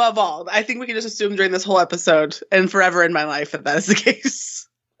above all. I think we can just assume during this whole episode and forever in my life that is the case.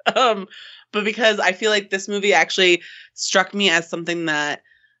 But because I feel like this movie actually struck me as something that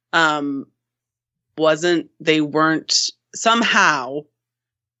they weren't somehow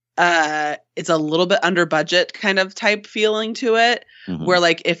it's a little bit under budget kind of type feeling to it, where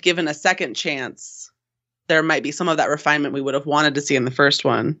like if given a second chance, there might be some of that refinement we would have wanted to see in the first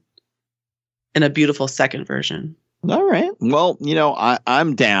one in a beautiful second version. All right. Well,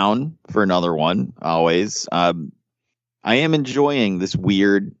 I'm down for another one always. I am enjoying this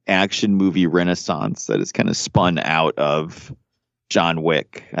weird action movie renaissance that is kind of spun out of John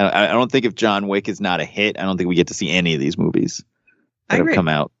Wick. I don't think if John Wick is not a hit, I don't think we get to see any of these movies that have come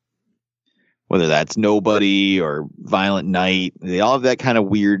out. Whether that's Nobody or Violent Night, they all have that kind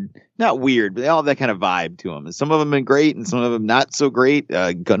of not weird, but they all have that kind of vibe to them. Some of them have been great and some of them not so great.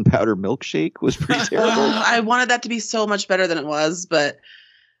 Gunpowder Milkshake was pretty terrible. I wanted that to be so much better than it was, but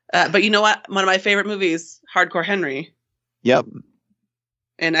you know what? One of my favorite movies, Hardcore Henry. Yep.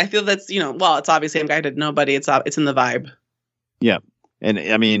 And I feel that's, it's obviously Guided Nobody. It's in the vibe. Yep. And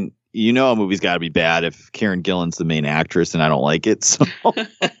I mean, a movie's got to be bad if Karen Gillan's the main actress and I don't like it.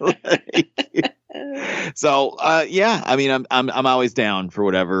 So, yeah, I mean, I'm always down for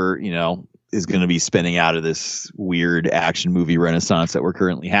whatever, is going to be spinning out of this weird action movie renaissance that we're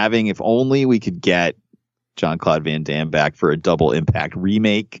currently having. If only we could get Jean-Claude Van Damme back for a Double Impact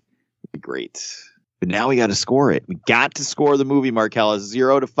remake, it'd be great. But now we got to score it. We got to score the movie, Marcellus.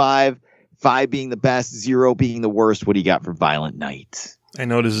 0 to 5. 5 being the best, 0 being the worst. What do you got for Violent Night? I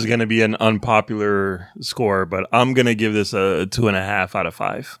know this is going to be an unpopular score, but I'm going to give this a 2.5 out of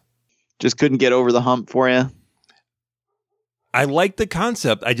 5. Just couldn't get over the hump for you? I like the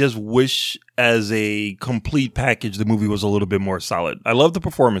concept. I just wish as a complete package, the movie was a little bit more solid. I love the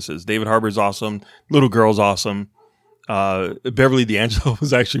performances. David Harbour's awesome. Little girl's awesome. Beverly D'Angelo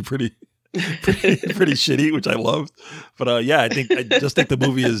was actually pretty shitty, which I loved. But I just think the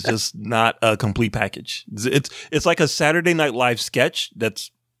movie is just not a complete package. It's like a Saturday Night Live sketch that's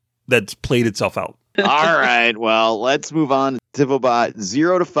played itself out. All right, well, let's move on. Tifobot,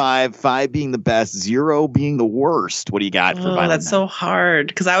 0 to 5, 5 being the best, 0 being the worst. What do you got for Violent That's Night? so hard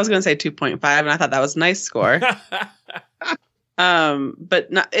because I was going to say 2.5, and I thought that was a nice score.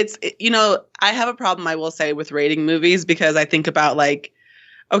 But not, I have a problem, I will say, with rating movies because I think about like,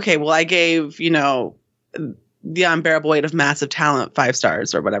 okay, well, I gave, The Unbearable Weight of Massive Talent 5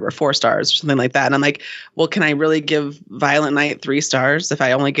 stars or whatever, 4 stars or something like that. And I'm like, well, can I really give Violent Night 3 stars if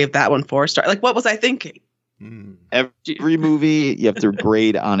I only gave that one 4 stars? Like, what was I thinking? Every movie you have to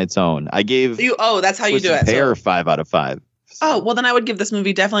grade on its own. I gave that's how you do it. Pair 5 out of 5. Oh, well, then I would give this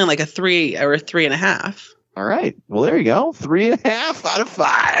movie definitely like a 3 or a 3.5. All right. Well, there you go. 3.5 out of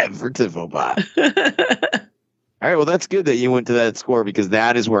 5 for Tifobot. All right. Well, that's good that you went to that score because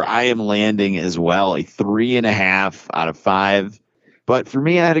that is where I am landing as well. A 3.5 out of 5. But for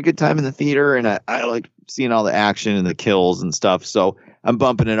me, I had a good time in the theater and I like seeing all the action and the kills and stuff. So I'm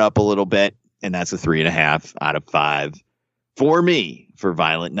bumping it up a little bit. And that's a 3.5 out of 5 for me for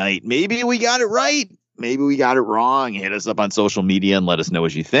Violent Night. Maybe we got it right. Maybe we got it wrong. Hit us up on social media and let us know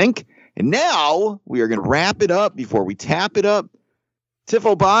what you think. And now we are going to wrap it up before we tap it up.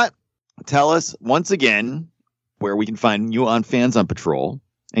 Tifobot, tell us once again where we can find you on Fans on Patrol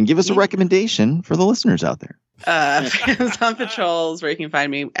and give us a recommendation for the listeners out there. Fans on Patrol is where you can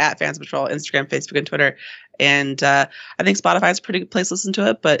find me at Fans Patrol, Instagram, Facebook, and Twitter. And I think Spotify is a pretty good place to listen to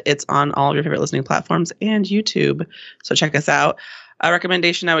it, but it's on all of your favorite listening platforms and YouTube. So check us out. A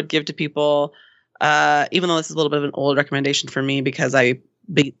recommendation I would give to people, even though this is a little bit of an old recommendation for me because I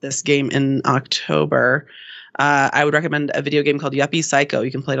beat this game in October, I would recommend a video game called Yuppie Psycho.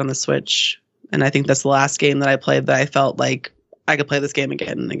 You can play it on the Switch. And I think that's the last game that I played that I felt like I could play this game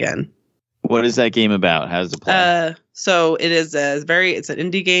again and again. What is that game about? How does it play? So it is it's an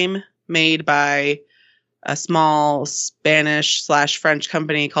indie game made by a small Spanish/French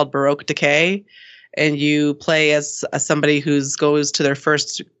company called Baroque Decay. And you play as somebody who goes to their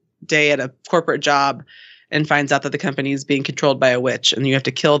first day at a corporate job and finds out that the company is being controlled by a witch and you have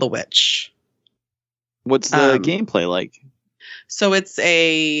to kill the witch. What's the gameplay like? So it's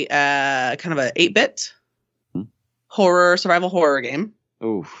a kind of a 8-bit survival horror game.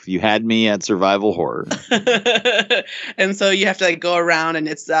 Oof, you had me at survival horror. And so you have to like go around and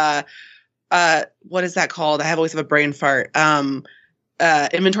it's what is that called? I always have a brain fart.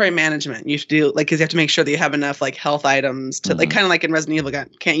 Inventory management. You have to do because you have to make sure that you have enough like health items to like kind of like in Resident Evil,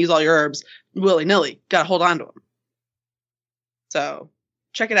 can't use all your herbs willy-nilly. Got to hold on to them. So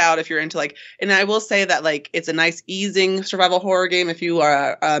check it out if you're into and I will say that it's a nice easing survival horror game if you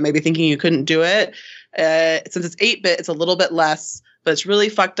are maybe thinking you couldn't do it. Since it's 8-bit, it's a little bit less, but it's really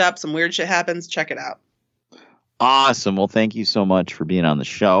fucked up. Some weird shit happens. Check it out. Awesome. Well, thank you so much for being on the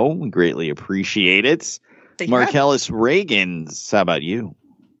show. We greatly appreciate it. Marcellus Reagans, how about you?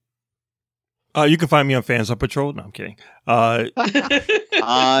 You can find me on Fans on Patrol. No, I'm kidding. On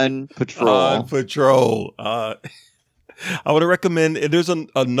Patrol. On Patrol. I would recommend, there's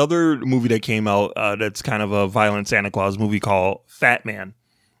another movie that came out that's kind of a violent Santa Claus movie called Fat Man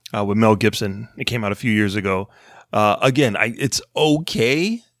with Mel Gibson. It came out a few years ago. Again, it's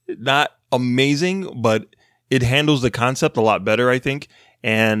okay, not amazing, but it handles the concept a lot better, I think.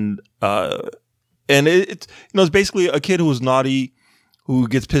 And it's basically a kid who's naughty, who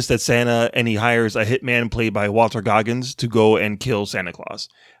gets pissed at Santa, and he hires a hitman played by Walter Goggins to go and kill Santa Claus,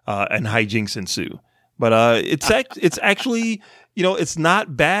 and hijinks ensue. But it's actually, it's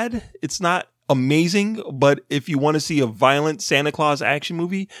not bad. It's not amazing. But if you want to see a violent Santa Claus action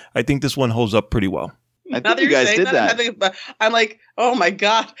movie, I think this one holds up pretty well. I think you guys did that. I'm like, oh my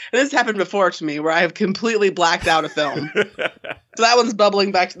God. And this happened before to me where I have completely blacked out a film. So that one's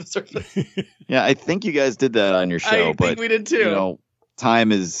bubbling back to the surface. Yeah, I think you guys did that on your show. I think we did too.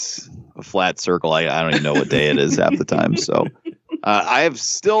 Time is a flat circle. I don't even know what day it is half the time. So I have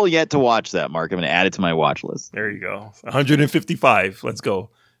still yet to watch that, Mark. I'm going to add it to my watch list. There you go. 155. Let's go.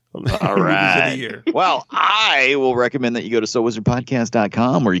 All right. Well, I will recommend that you go to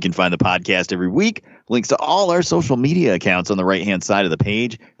SoWizardPodcast.com where you can find the podcast every week. Links to all our social media accounts on the right-hand side of the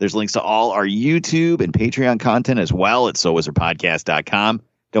page. There's links to all our YouTube and Patreon content as well at SoWizardPodcast.com.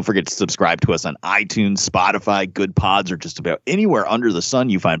 Don't forget to subscribe to us on iTunes, Spotify, Good Pods, or just about anywhere under the sun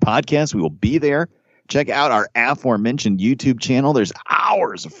you find podcasts. We will be there. Check out our aforementioned YouTube channel. There's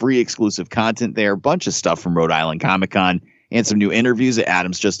hours of free exclusive content there. A bunch of stuff from Rhode Island Comic Con and some new interviews that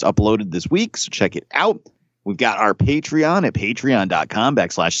Adam's just uploaded this week. So check it out. We've got our Patreon at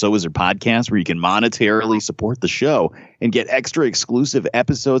patreon.com/SoWizardPodcast, where you can monetarily support the show and get extra exclusive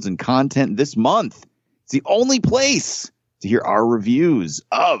episodes and content this month. It's the only place to hear our reviews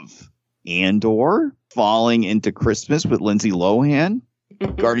of Andor, Falling into Christmas with Lindsay Lohan,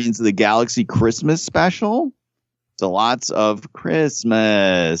 Guardians of the Galaxy Christmas special. So lots of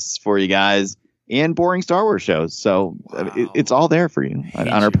Christmas for you guys and boring Star Wars shows. So it's all there for you on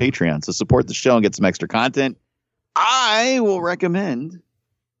our Patreon. So support the show and get some extra content. I will recommend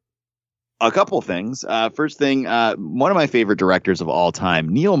a couple things. First thing, one of my favorite directors of all time,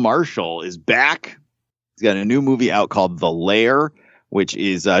 Neil Marshall, is back. He's got a new movie out called The Lair, which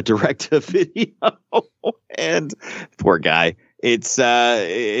is direct-to-video. And poor guy. It's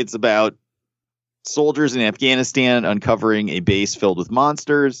about soldiers in Afghanistan uncovering a base filled with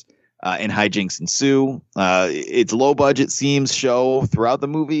monsters, and hijinks ensue. It's low budget seems show throughout the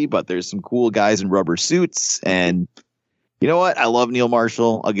movie, but there's some cool guys in rubber suits. And you know what? I love Neil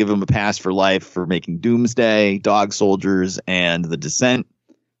Marshall. I'll give him a pass for life for making Doomsday, Dog Soldiers, and The Descent.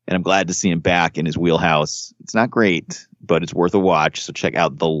 And I'm glad to see him back in his wheelhouse. It's not great, but it's worth a watch. So check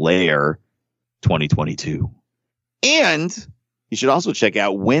out The Lair 2022. And you should also check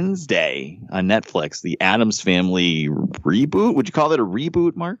out Wednesday on Netflix, the Addams Family reboot. Would you call that a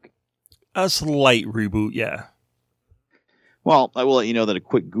reboot, Mark? A slight reboot, yeah. Well, I will let you know that a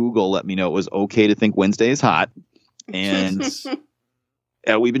quick Google let me know it was okay to think Wednesday is hot. And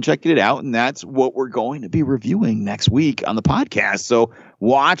we've been checking it out, and that's what we're going to be reviewing next week on the podcast. So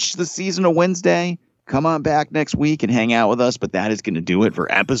watch the season of Wednesday. Come on back next week and hang out with us. But that is going to do it for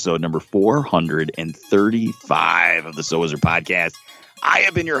episode number 435 of the So Wizard Podcast. I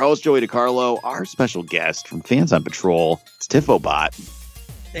have been your host, Joey DiCarlo. Our special guest from Fans on Patrol, it's Tifobot.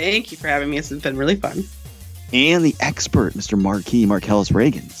 Thank you for having me. This has been really fun. And the expert, Mr. Marquis Marcellus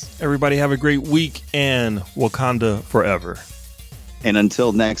Reagans. Everybody have a great week, and Wakanda forever. And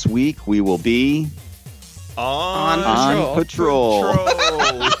until next week, we will be on patrol.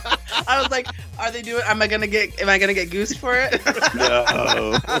 I was like, are they doing? Am I gonna get goosed for it? No.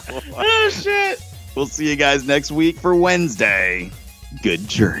 Oh shit. We'll see you guys next week for Wednesday. Good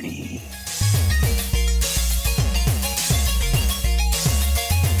journey.